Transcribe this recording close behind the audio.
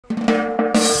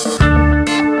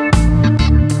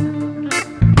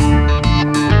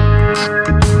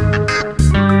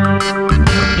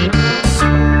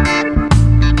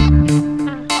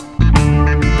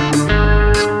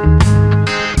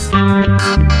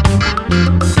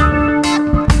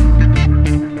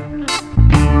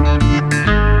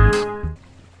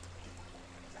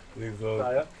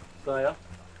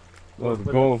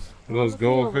those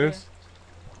goldfish.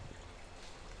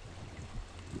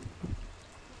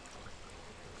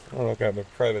 Oh, look at the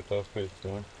predator fish,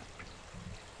 man.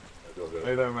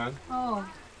 Hey there, man. Oh.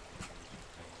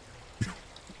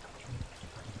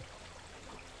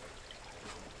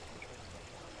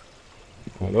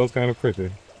 Oh, those kind of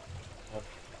pretty.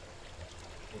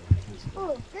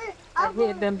 I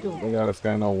hate them too. They got this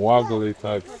kind of wobbly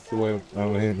type swim. I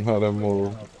mean, how they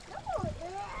move.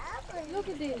 Look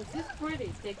at this. This is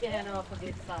pretty. Take your hand off of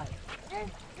this side.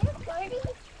 This party.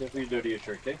 If you dirty your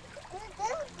shirt, okay?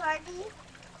 This party.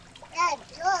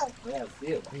 That's good. Yeah, see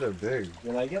it. They're big.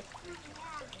 You like it?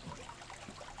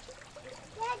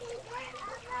 Daddy,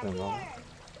 they're over Hello. there.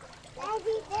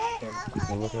 Daddy, they're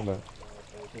Oh, over look at there. that. Mama, they're over there.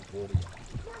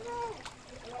 Mama,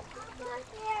 they're over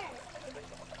there.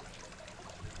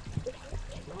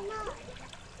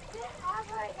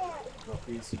 No,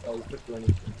 please. I'll put you on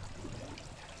it.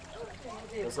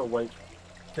 That's a white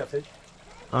catfish.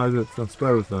 Oh, is it some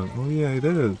skeleton? Oh, yeah, it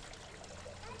is.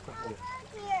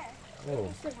 Here.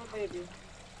 Oh, Super baby.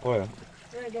 where?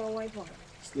 There you go, white one.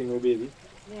 Stingray baby.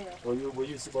 Yeah. What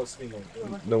you see about stingray?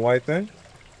 The white thing?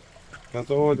 That's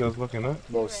all we're just looking at.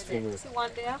 About See stingray.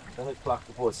 one there? And it plaque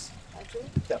the horse. Actually.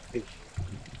 Catfish.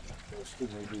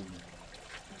 Stingray baby.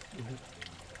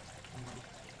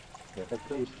 Yeah,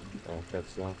 catfish. Oh,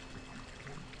 catch that.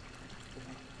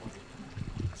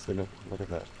 See that? Look at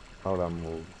that. How that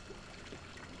move.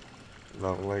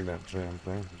 Don't like that damn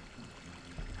thing.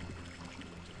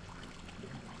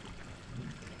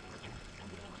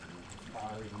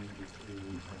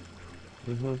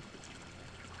 Mm-hmm.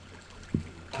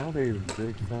 How they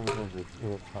big sound of the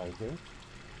tail tiger?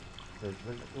 They're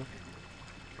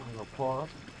on the paw.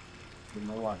 You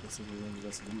know what? This is the one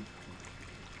that's good.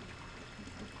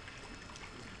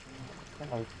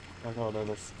 I thought that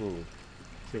was school.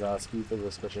 See, that's good for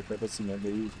the special type of cement they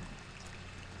use.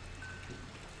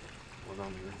 What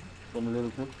on here? From a little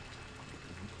thing.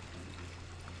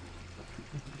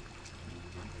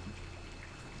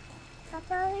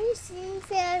 Papa, you see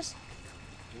fish?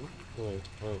 Wait,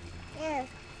 wait. Here.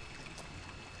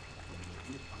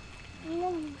 I don't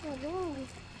want to do it.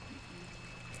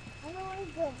 I don't want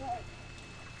to do it.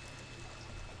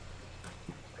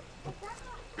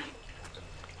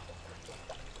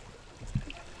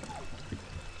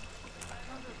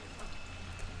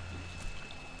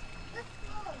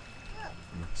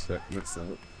 Check this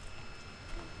out.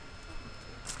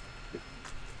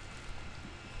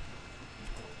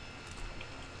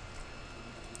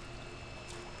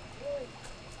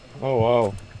 Oh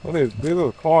wow. What is these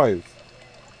little coins?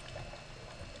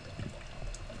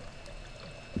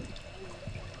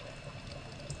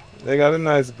 They got a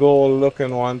nice gold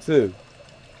looking one too.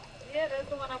 Yeah, that's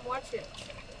the one I'm watching.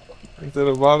 Into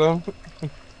the bottom.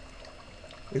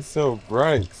 It's so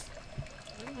bright.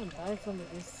 I'm gonna buy some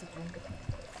of this.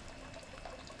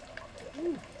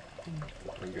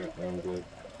 I got them good.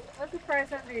 What's the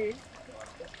price of these?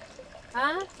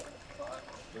 Huh?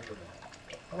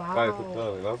 Price of Wow.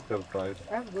 dollar. That's good price.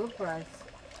 That's a good price.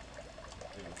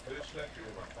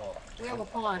 We have a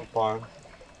pond. Fine.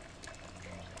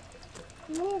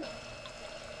 Move.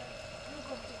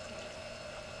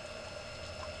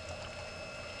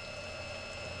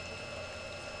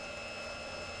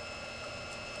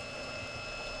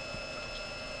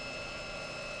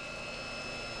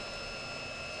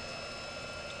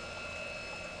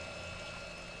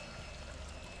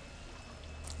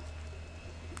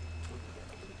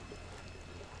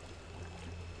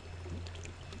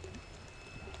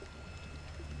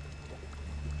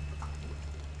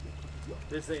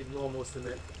 This ain't normal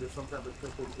cement. There's some type of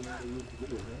simple cement they use to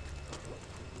do it,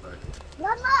 man.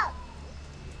 Mama!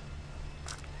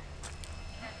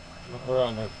 Look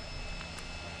around it.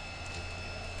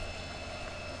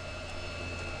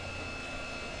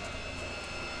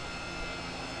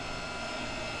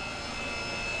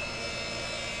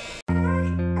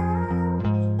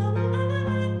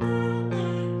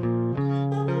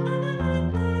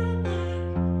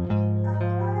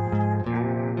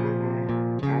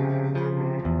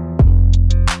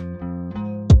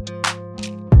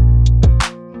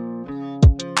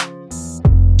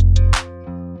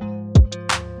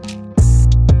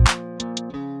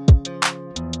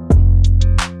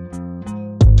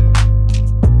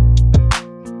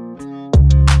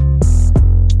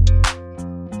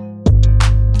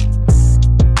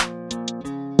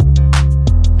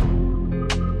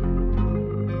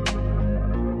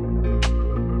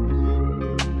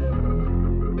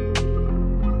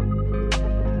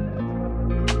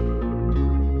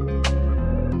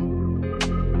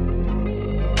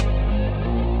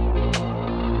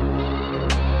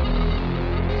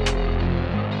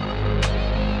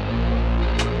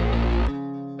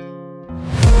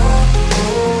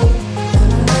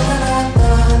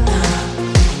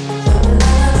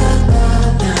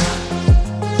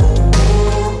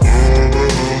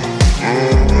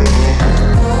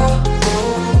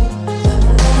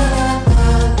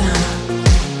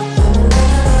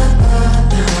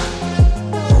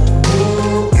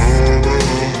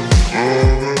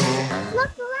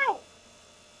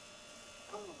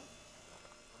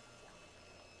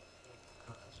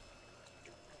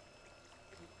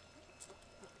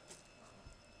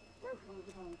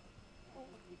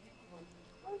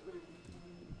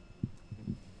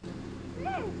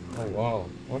 Oh wow,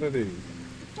 what are these?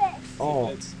 Fish.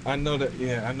 Oh, I know that.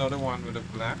 Yeah, I know the one with the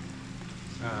black.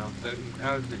 The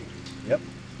algae. Yep.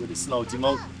 With the snouty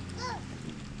mouth.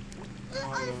 Look,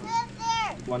 I said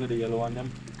there. One of the yellow one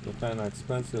them. They're kind of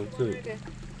expensive too.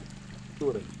 Two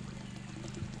of them.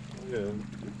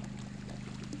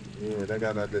 Yeah. Yeah, they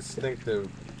got a distinctive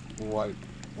white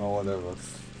or whatever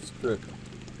strip.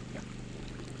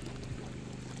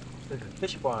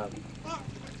 Fish farm.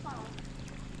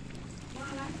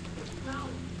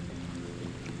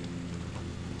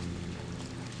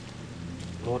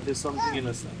 Notice something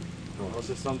innocent.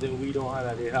 Notice something we don't have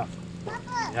that they have.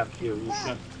 They have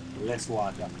curation, less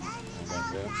water.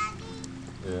 Okay.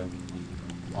 Yeah.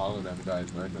 All of them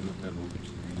guys right in the middle.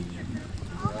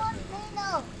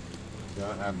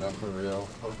 Don't have that for real.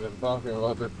 I've been talking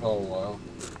about this for a while.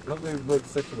 Look at these big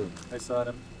cichlids. I saw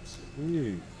them.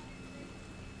 Jeez.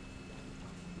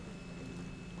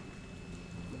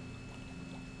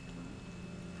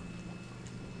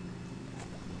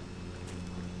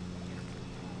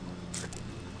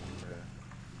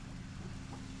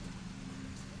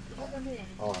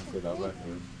 Oh, I see that right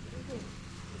here.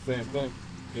 Same thing.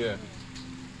 Yeah.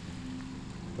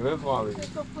 It is Molly. They're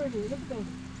so pretty. Look at them.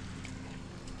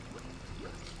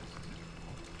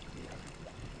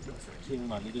 King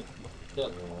man, you do.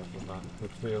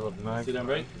 They look nice. See them,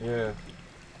 right? Yeah.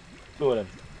 Two of them.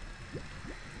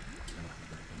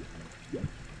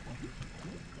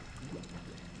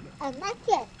 I like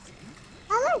it.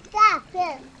 I like that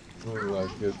fish. Look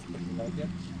like it. Like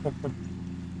it?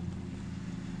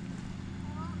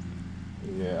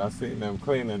 Yeah, I seen them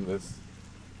cleaning this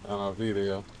on our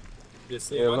video. The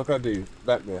same Yeah, one? look at these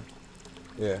back there.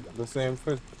 Yeah, the same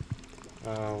fish.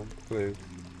 Please.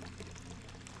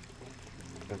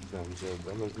 That's them good.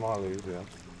 Them is Molly's, yeah.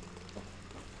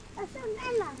 That's a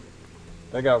melon.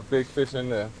 They got big fish in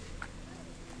there.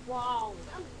 Wow.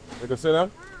 You can see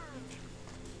them?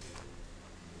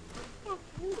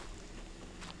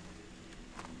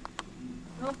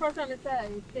 No first on the side.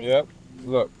 You see? Yep.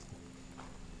 Look.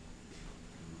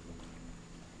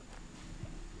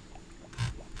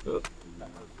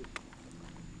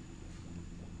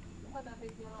 What that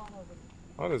big yellow one over there?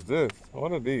 What is this?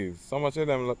 What are these? So much of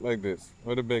them look like this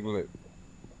with a big lip.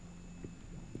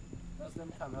 That's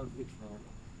them kind of fish now.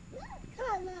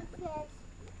 Kind of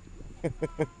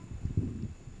fish.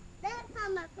 That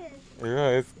kind of fish.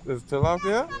 Yeah, it's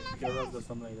tilapia? Carrots or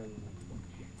something like that.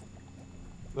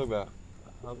 Look at that.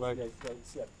 How about you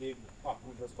see a big pack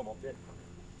would just come up there?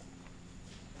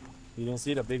 You don't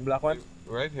see the big black one?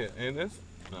 Right here. Ain't this?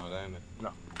 No, that ain't it.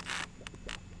 No.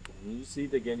 When you see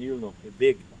it again, you'll know. It's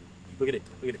big. Look at it.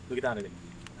 Look at it. Look at that.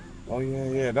 Oh, yeah,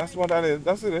 yeah. That's what that is.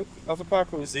 That's it. That's a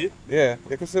pacu. You see it? Yeah,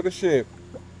 you can see the shape.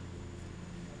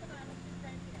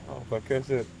 Oh, if I catch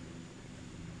it.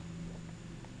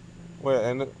 Where?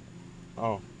 And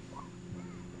oh.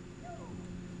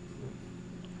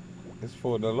 It's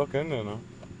for the look in there, no?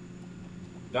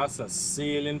 That's a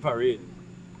sailing parade.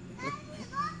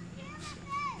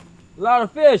 Lot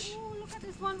of fish. Oh, look at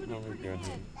this one with the Oh, we pretty got head.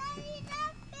 him.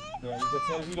 Yeah, you can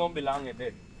tell he don't belong in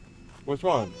there. Which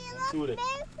one? Two there. Big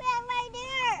fish right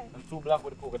there. And two black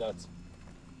with the polka dots.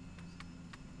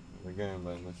 Again,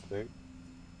 by mistake.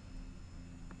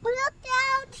 Look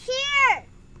out here.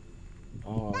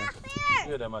 Oh, Up here.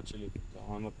 Look at them actually. that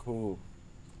one look cool.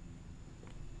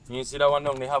 You see that one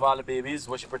down? They have all the babies.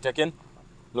 What she protecting?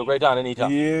 Look right down underneath her.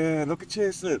 Yeah, look at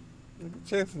Chase it. Look at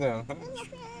Chase now. Look at fish.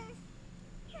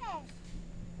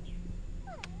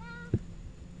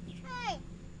 Hey.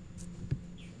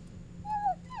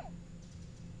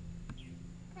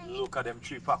 Look at them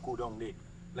three pacu down there.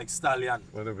 Like stallion.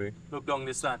 What it be? Look down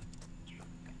this side.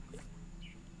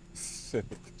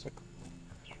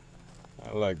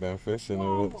 I like them fishing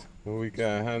with it. We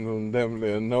can't handle them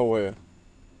there nowhere.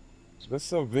 They're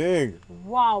so big.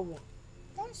 Wow.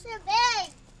 That's so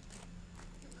big.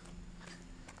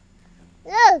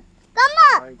 Look, come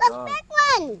on, My the God. big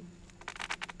one.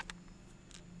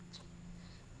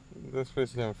 This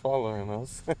fish ain't following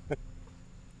us.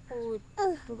 Food.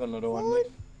 Look another one there.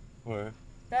 Where?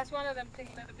 That's one of them things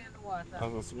that have been in the water.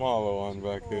 That's a smaller one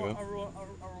back here.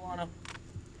 Arowana.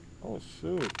 Oh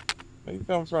shoot. Where you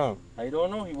come from? I don't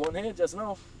know. He won't here just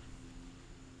now.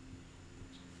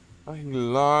 Oh, he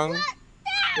long.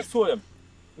 Just two of them.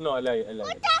 No, I like it.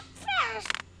 What that fish?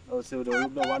 Oh, so the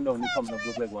one down, he comes up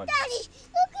look like one. Daddy,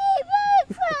 look at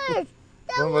big fish.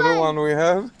 That Remember the one we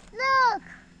had? Look,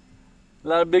 A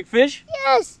lot of big fish?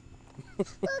 yes. Look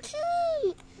here.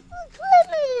 Look at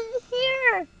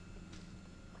here.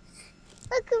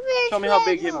 Look at fish. Show me how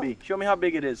big right him be. Show me how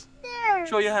big it is. there. there.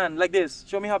 Show your hand like this.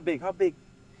 Show me how big. How big?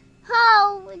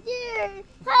 Oh, there.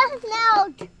 How's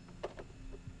melt?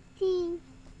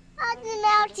 How's the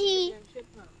melty?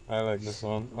 I like this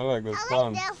one. I like this I like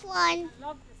one. that one.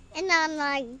 And I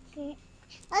like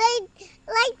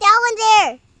that one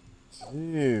there.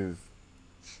 Jeez.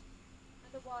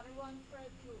 The water one, Fred,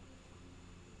 too.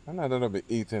 I'm not gonna be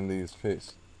eating these fish.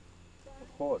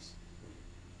 Of course.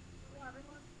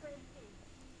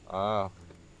 Ah.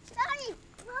 Sorry,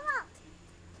 Mama.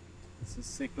 It's the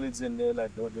cichlids in there,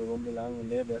 like they don't belong in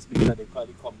there. That's because they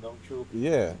probably come down through.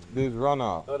 Yeah, these run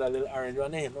off. Oh, that little orange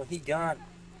one there. No, he gone.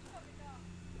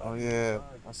 Oh yeah,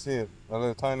 I see it. A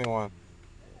little tiny one.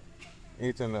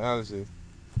 Eating the algae.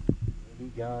 He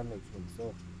gone next one,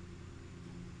 so.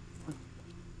 What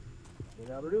you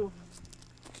gotta do?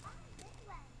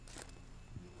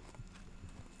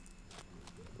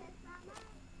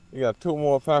 You got 2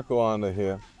 more faco under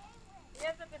here.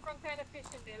 There's a different kind of fish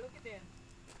in there. Look at them.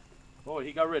 Oh,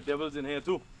 he got red devils in here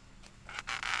too.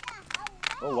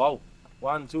 Oh wow.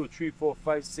 1, 2, 3, 4,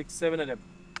 5, 6, 7 of them.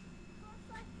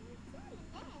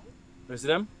 You see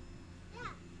them?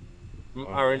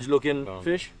 Orange looking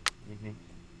fish.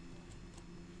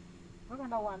 Look at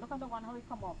the one. Look at the one how he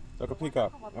come up. Like a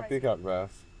peacock. A peacock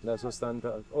bass. That's what stand.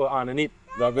 Oh, underneath.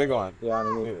 That big one. Yeah,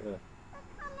 underneath. Yeah.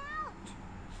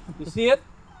 You see it?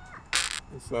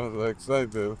 It sounds like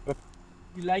excited.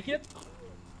 You like it?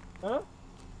 Huh?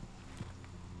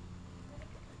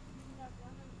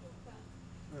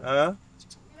 Huh?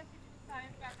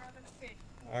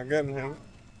 I get him.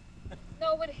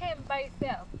 No, with him by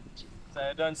himself. So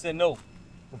I don't say no.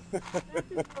 That's his word.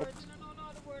 You don't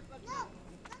know the word, but no.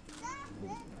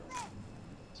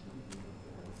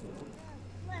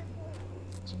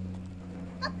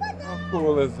 How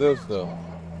cool is this though?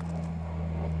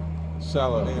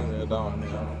 Shallow area down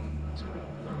there.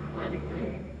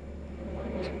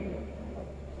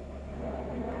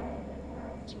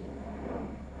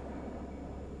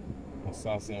 I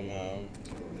saw some,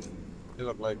 they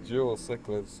look like jewel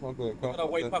cichlids. What do they call What a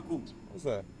white it? pacu. What's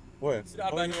that? Where? See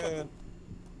that Oh, albino yeah. pacu?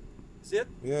 See it?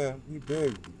 Yeah, he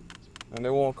big. And they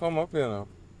won't come up here now.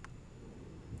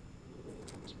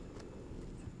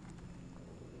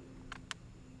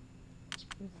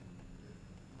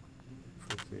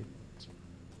 Pretty.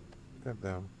 Look at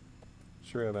them.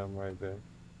 Three of them right there.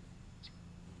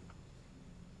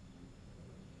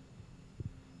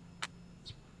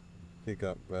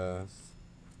 Peacock bass.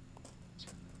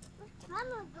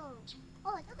 Mama go.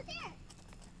 Oh, it's over there.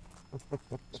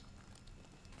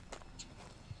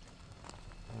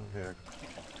 Here.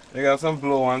 They got some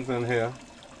blue ones in here.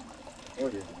 Oh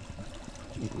yeah.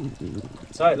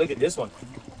 Sorry, look at this one.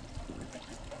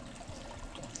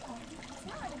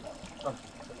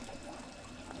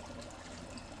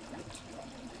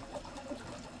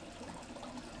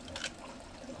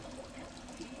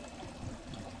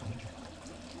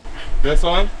 This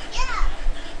one? Yeah.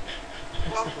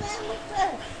 That's where we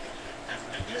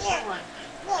first. Yeah.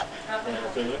 Look.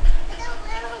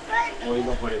 Where you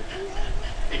gonna put it?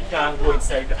 It can't go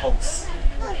inside the house.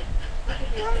 Look.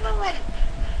 Number one.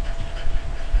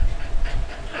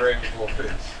 Rainbow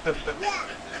fish. Yeah.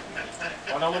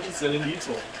 Wonder how much you selling these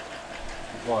for?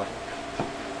 What?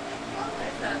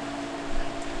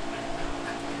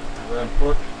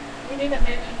 Rainbow? We need a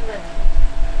man in the room.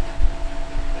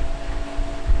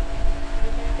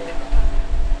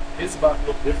 His back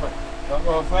look different. That's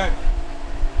what I'm saying.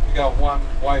 You got one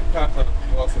white pattern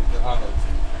versus the others.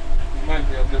 It might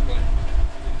be a different.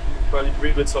 Probably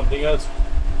breed with something else.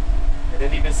 And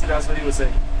then even see that's what he was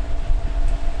saying.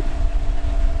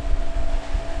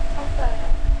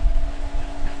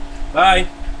 Bye.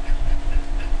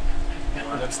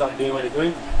 Let them start doing what they're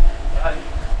doing. Bye.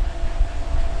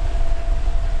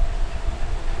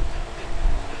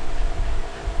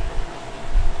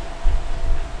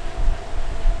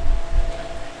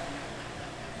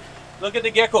 Look at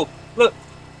the gecko. Look.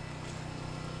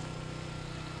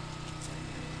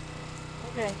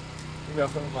 Okay. You got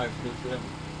something like fish there.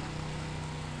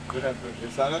 You have fish.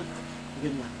 Is that it?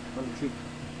 Good man. On the tree.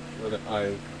 With the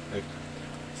eye. Like,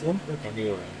 See him? on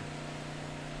the other end.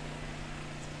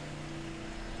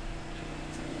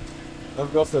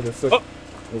 Let's go to the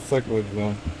cichlids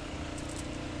now.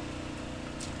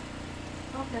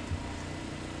 Okay.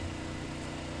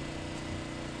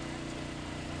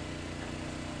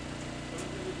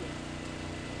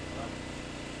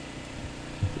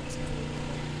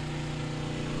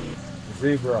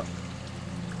 Zebra.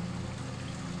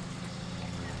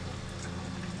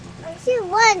 I see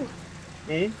one.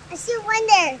 Hmm? I see one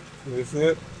there. You see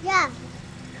it? Yeah.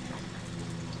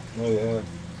 Oh yeah.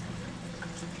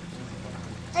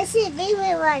 I see a baby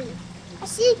one. I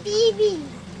see baby.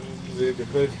 See the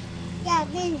fish? Yeah,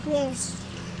 big fish.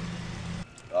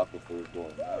 Aquifer is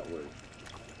going that way.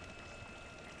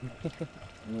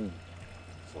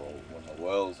 So when the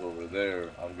well's over there,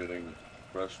 I'm getting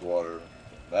fresh water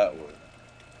that way.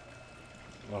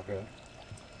 Okay.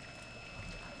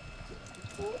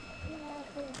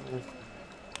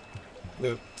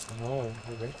 Look, oh,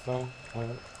 I think so. I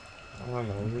don't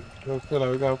know.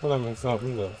 We gotta put them in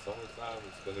something though. Summertime,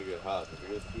 it's gonna get hot. If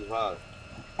it gets too hot,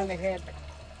 On the head.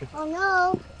 Oh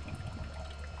no.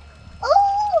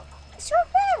 Oh, it's so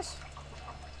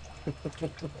fish.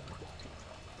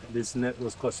 This net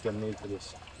was custom made for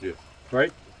this. Yeah.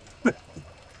 Right?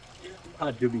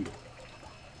 Had to be.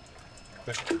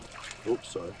 oops,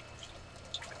 sorry.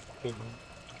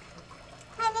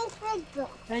 How many fish go?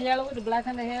 That yellow with the black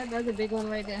on the head, that's a big one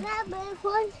right there. That big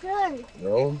one, too.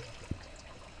 No?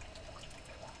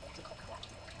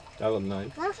 That look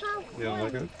nice. That's how You don't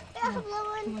like it? That's the Too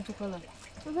one. much color.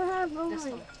 That's how the This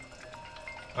one. one.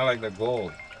 I like the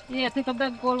gold. Yeah, pick up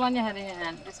that gold one you had in your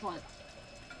hand. This one.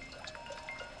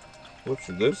 What's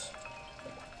this?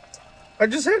 I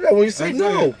just said that when you said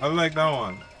no. I like that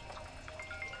one.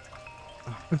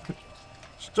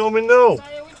 She told me no.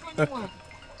 Sorry, which one you want?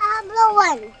 I have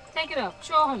the one. Take it up.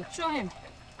 Show him. Show him.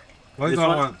 What's This that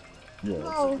one? one? Yeah.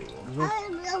 No. I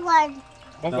have the one.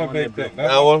 What's That that one big there, thing?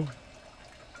 That one?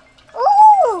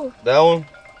 Ooh. That one?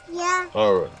 Yeah.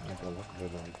 Alright.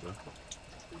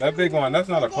 That big one, that's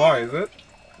not a car, is it?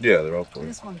 Yeah, they're all for you.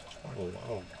 This one. Oh,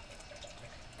 wow.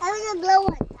 I have the blue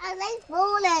one. I like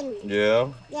bowling. Yeah?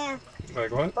 Yeah.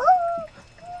 Like what?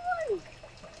 Ooh.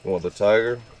 You want the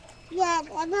tiger? Yeah,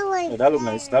 the other one. Yeah, that look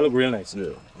nice. That look real nice. Yeah.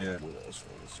 Yeah.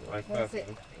 Like that. That's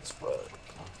it. It's fine.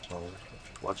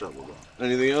 Watch out, Willow.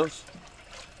 Anything else?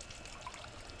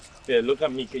 Yeah, look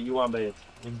at me, can you want by it?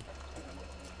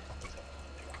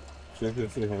 Check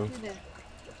this out. Look at that.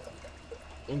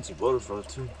 It's a butterfly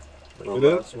too. It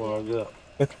is? That's what I got.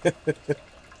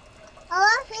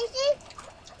 Oh, fishy?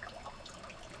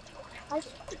 I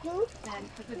should do.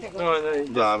 And put it there.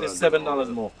 No, no, it's $7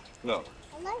 more. No.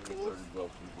 I like this.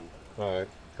 All right,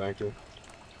 thank you.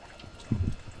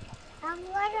 I'm going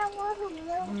to want to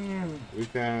blue. We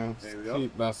can There we go.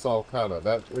 keep that sulcata.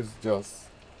 That is just,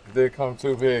 they come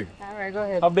too big. All right, go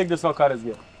ahead. How big the sulcatas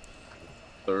get?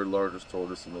 Third largest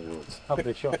tortoise in the world. How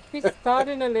big, sure. He's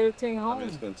starting a little thing I mean,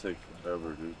 it's home. gonna take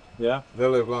forever, dude. Yeah? They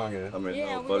live long, yeah. I mean,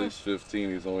 Yeah, no, we buddy's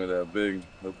 15. He's only that big.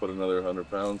 He'll put another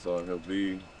 100 pounds on. He'll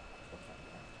be.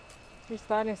 He's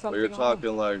starting But something you're home.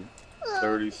 talking like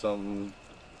 30 something.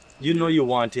 You know you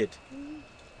want it.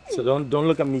 So don't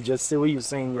look at me, just say what you're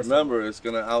saying. Remember, it's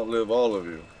gonna outlive all of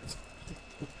you.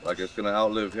 Like it's gonna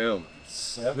outlive him.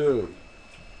 Dude.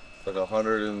 It's like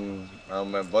 100 and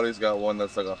my buddy's got one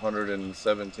that's like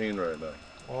 117 right now.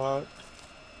 What?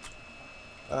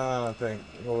 I think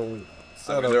we'll I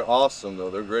set mean, they're up. awesome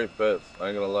though. They're great pets. I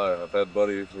ain't gonna lie. I've had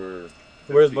Buddy for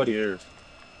 15 Where's Buddy? years.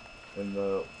 In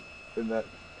that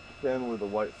pen with the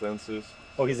white fences.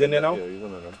 Oh, he's in there now? Yeah, he's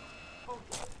in there now.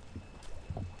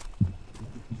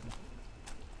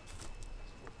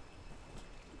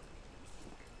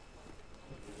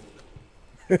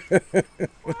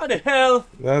 What the hell?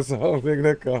 That's how big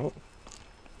they come.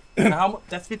 And how much?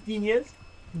 That's 15 years?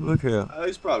 Look here.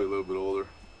 He's probably a little bit older.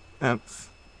 That's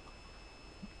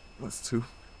two.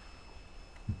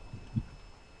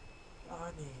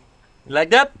 Like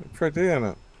that? Pretty, isn't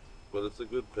it? But it's a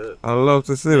good pet. I love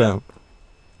to see them.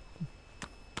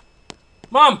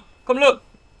 Mom, come look.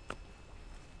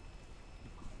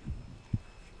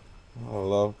 I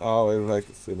always like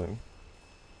to see them.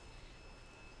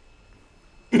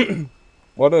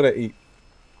 What do they eat?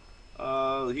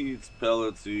 He eats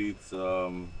pellets, he eats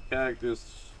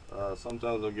cactus.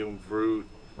 Sometimes I'll give him fruit.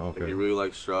 Like he Okay. really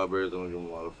likes strawberries, I'm gonna give him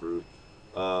a lot of fruit.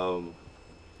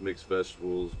 Mixed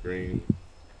vegetables, green.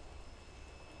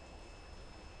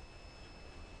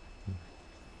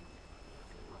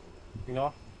 You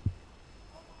know?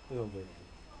 They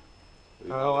Oh,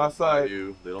 don't I saw bite it.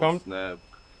 you. They don't Come. snap.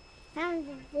 I'm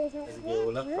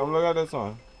the Come look at this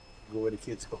one. Go where the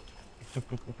kids go.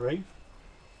 Right?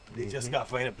 They just got to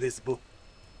find a place to go.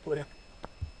 Put them.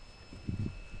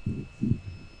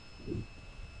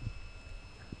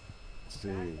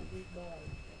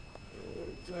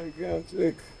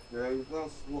 Gigantic. Yeah, he's not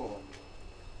small.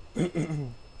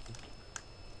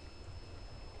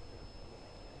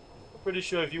 Pretty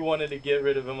sure if you wanted to get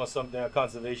rid of him or something, a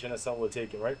conservation or something will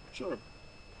take it, right? Sure.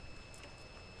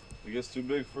 If it gets too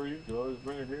big for you, you can always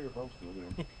bring it here if I'm still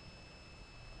there.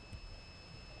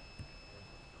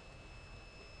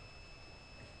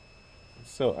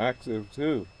 So active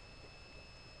too.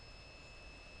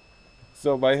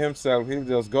 So by himself, he'll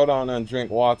just go down and drink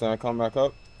water and come back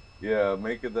up. Yeah,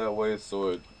 make it that way so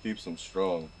it keeps him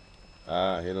strong.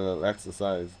 Ah, he a little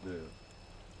exercise. Yeah.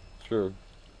 True.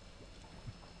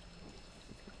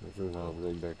 This is how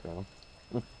big that cow.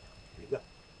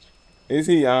 Is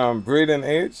he breeding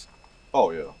age? Oh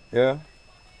yeah. Yeah.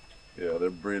 Yeah, they're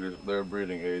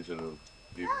breeding age at a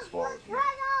even smaller.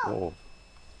 Oh.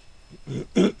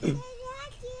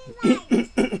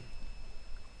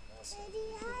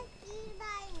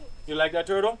 You like that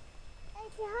turtle?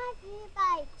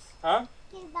 Huh?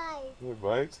 He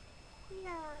bites.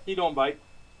 He don't bite.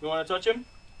 You want to touch him?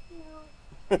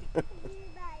 Let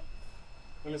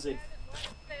me see.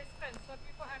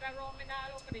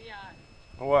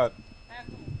 What?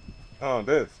 Oh,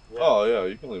 this. Oh yeah,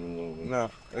 you can leave him alone.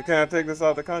 No, they can't take this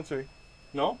out the country.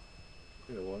 No?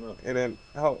 Yeah, why not? It ain't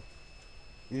how.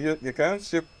 You can't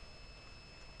ship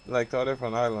like to a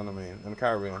different island. I mean, in the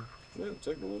Caribbean. Yeah,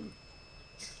 take a look.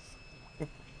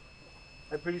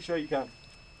 I'm pretty sure you can.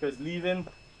 Because leaving,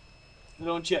 they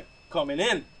don't check. Coming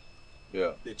in,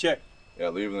 Yeah. they check. Yeah,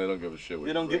 leaving they don't give a shit.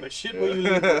 They don't give a shit yeah. where you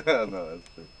leave. No, that's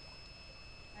true.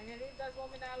 And if that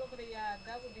woman all over the yard,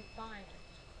 that would be fine.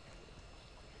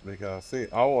 Because see,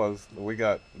 we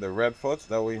got the redfoots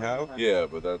that we have. Yeah,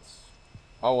 but that's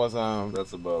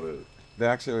about it. They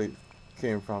actually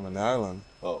came from an island.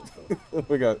 Oh.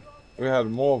 we had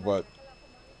more, but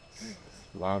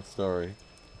long story.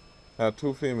 Had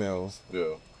 2 females.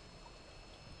 Yeah.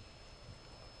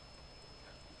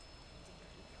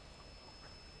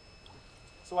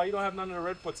 So why you don't have none of the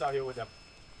redfoots out here with them?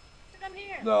 Come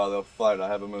here. No, they'll fight. I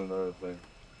have them in another thing.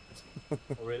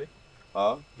 Oh, really?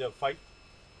 Huh? They'll fight?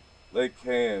 They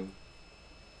can.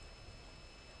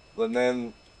 But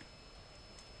then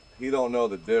he don't know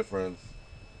the difference.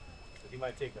 He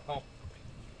might take the hump.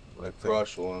 Let's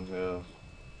Crush one, yeah.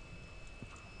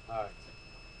 Alright.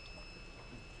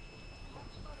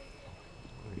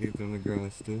 He's in the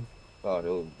grass too.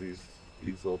 Oh,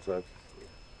 he's all types.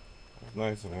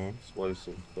 Nice, man. Slice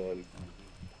of body.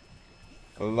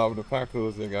 I love the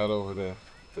pacos they got over there.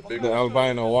 The The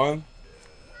albino one.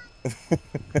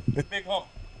 The big hump.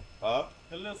 Huh?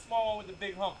 The little small one with the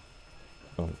big hump.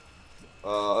 Let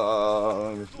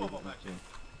me see. Two of them actually.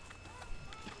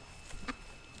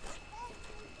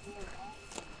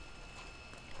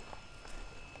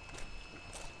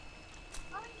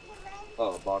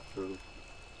 Oh, box turtle.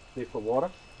 They for water?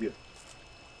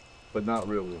 But not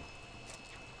really.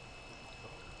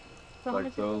 So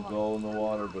Like those go in the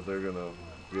water, but they're gonna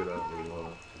get out of the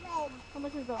water. How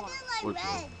much is the one? Which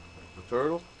one? The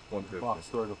turtle? 150. Box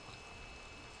turtle.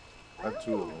 I have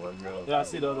 2 of them. Let me know. Yeah, I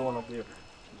see the other one up there.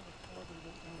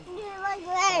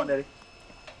 Come on, Daddy.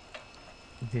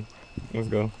 Let's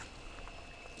go.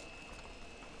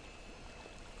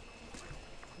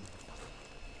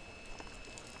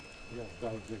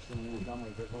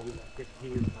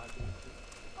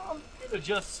 These are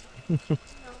just.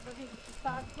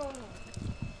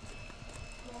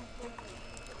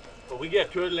 But we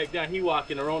get turtle like that, he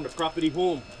walking around the property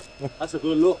home. That's a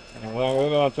good look. Well, we're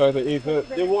gonna try to eat it.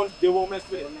 They won't mess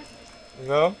with it.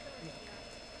 No?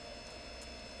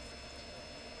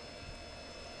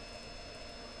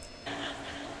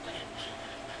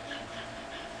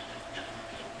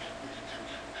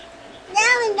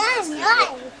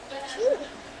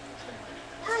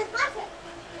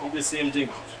 Eat the same thing.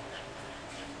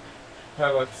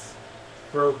 Pellets,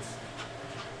 fruits,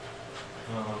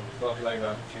 stuff like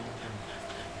that.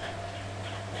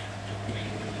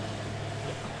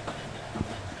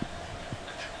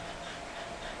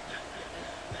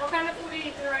 What kind of food are you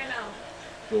eating right now?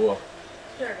 Cool.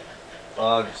 Sure.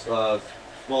 Just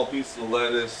small pieces of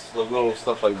lettuce, little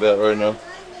stuff like that right now.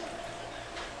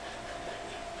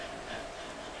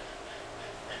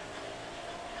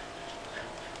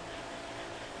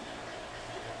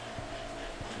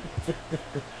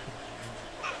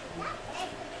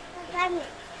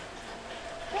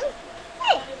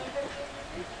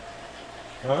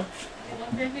 Huh? You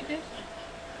want baby fish?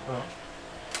 Huh?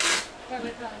 What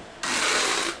is that?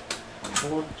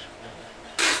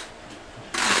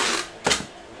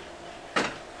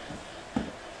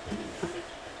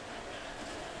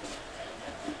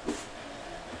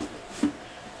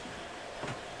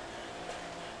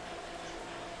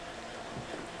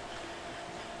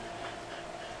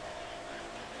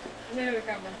 There we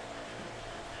come.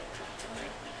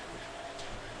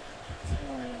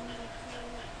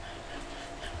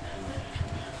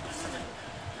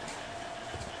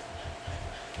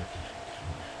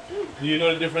 Do you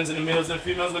know the difference in the males and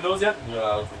females with those yet?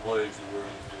 No, it's way too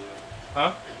early.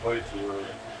 Huh? Way too early.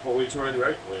 Oh, we too early,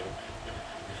 right?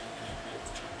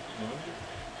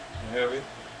 Heavy?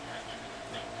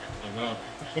 I know.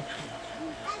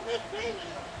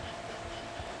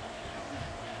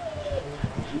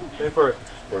 Pay for it.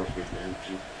 Perfect.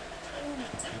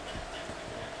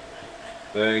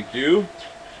 Thank you.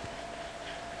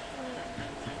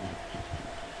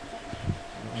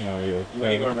 Yeah, You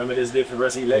ain't gonna remember this day for the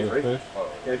rest of your life, right? Fish.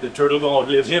 Yeah, the turtle gonna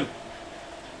outlive him.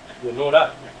 You know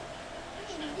that.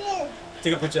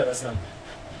 Take a picture of that, son.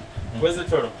 Where's the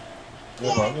turtle? You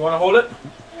wanna hold it?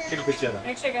 Take a picture of that.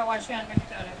 Make sure you can wash your hands when you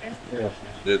do it, okay?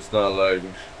 Yeah. It's not like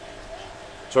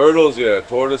turtles, yeah.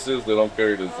 Tortoises, they don't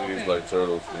carry disease Okay. like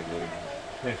turtles.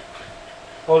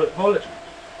 Hold it, hold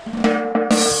it.